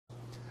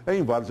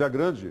Em Várzea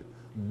Grande,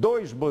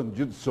 2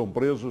 bandidos são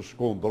presos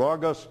com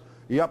drogas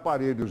e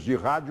aparelhos de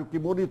rádio que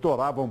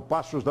monitoravam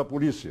passos da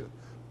polícia.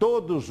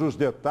 Todos os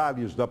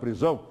detalhes da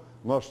prisão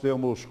nós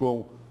temos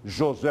com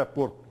José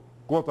Porto.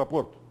 Conta,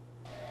 Porto.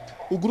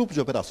 O grupo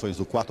de operações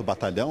do 4º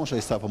Batalhão já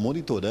estava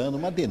monitorando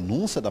uma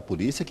denúncia da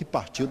polícia que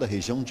partiu da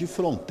região de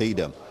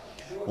Fronteira,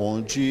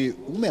 onde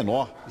um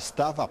menor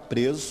estava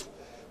preso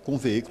com um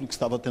veículo que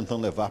estava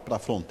tentando levar para a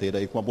fronteira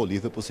aí com a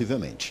Bolívia,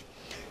 possivelmente.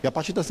 E a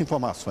partir das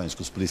informações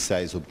que os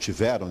policiais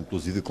obtiveram,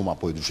 inclusive com o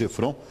apoio do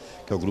GEFRON,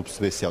 que é o Grupo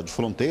Especial de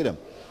Fronteira,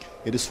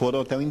 eles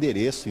foram até o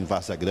endereço em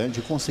Várzea Grande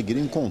e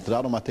conseguiram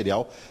encontrar o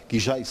material que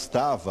já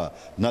estava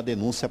na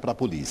denúncia para a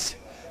polícia.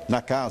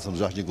 Na casa, no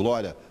Jardim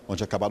Glória,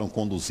 onde acabaram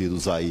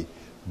conduzidos aí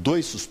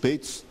 2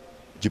 suspeitos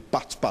de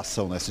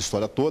participação nessa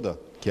história toda,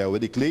 que é o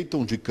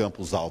Ericleiton de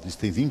Campos Alves,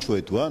 tem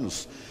 28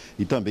 anos,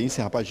 e também esse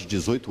rapaz de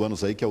 18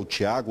 anos aí, que é o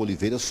Tiago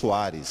Oliveira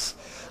Soares.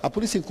 A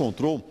polícia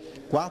encontrou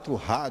 4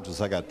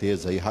 rádios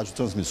HTs aí,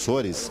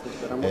 radiotransmissores,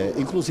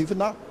 inclusive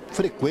na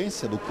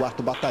frequência do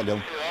 4º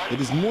Batalhão.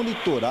 Eles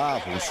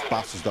monitoravam os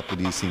passos da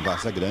polícia em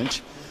Várzea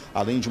Grande,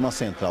 além de uma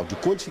central de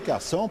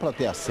codificação para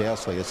ter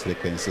acesso aí às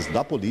frequências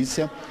da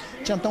polícia.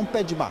 Tinha então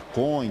pé de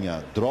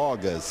maconha,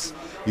 drogas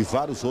e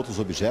vários outros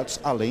objetos,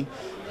 além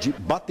de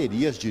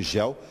baterias de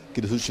gel que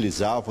eles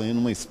utilizavam em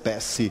uma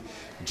espécie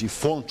de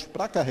fonte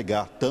para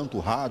carregar tanto o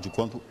rádio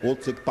quanto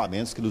outros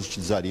equipamentos que eles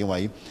utilizariam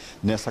aí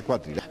nessa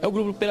quadrilha. O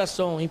grupo de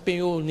operação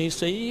empenhou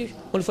nisso aí,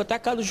 quando foi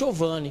atacado o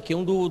Giovanni, que é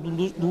um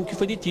do que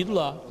foi detido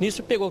lá.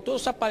 Nisso pegou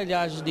todas as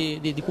aparelhagens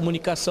de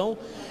comunicação,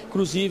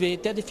 inclusive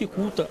até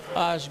dificulta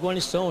as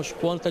guarnições,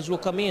 quando está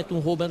deslocamento, um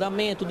roubo de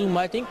andamento, tudo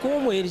mais, tem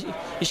como eles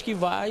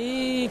esquivar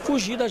e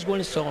fugir das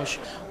guarnições,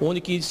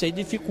 onde que isso aí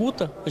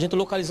dificulta a gente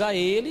localizar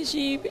eles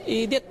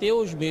e deter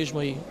os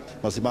mesmos aí.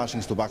 Nas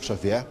imagens do Baco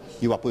Xavier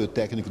e o apoio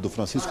técnico do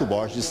Francisco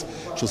Borges,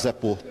 José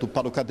Porto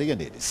para o Cadeia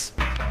Neles.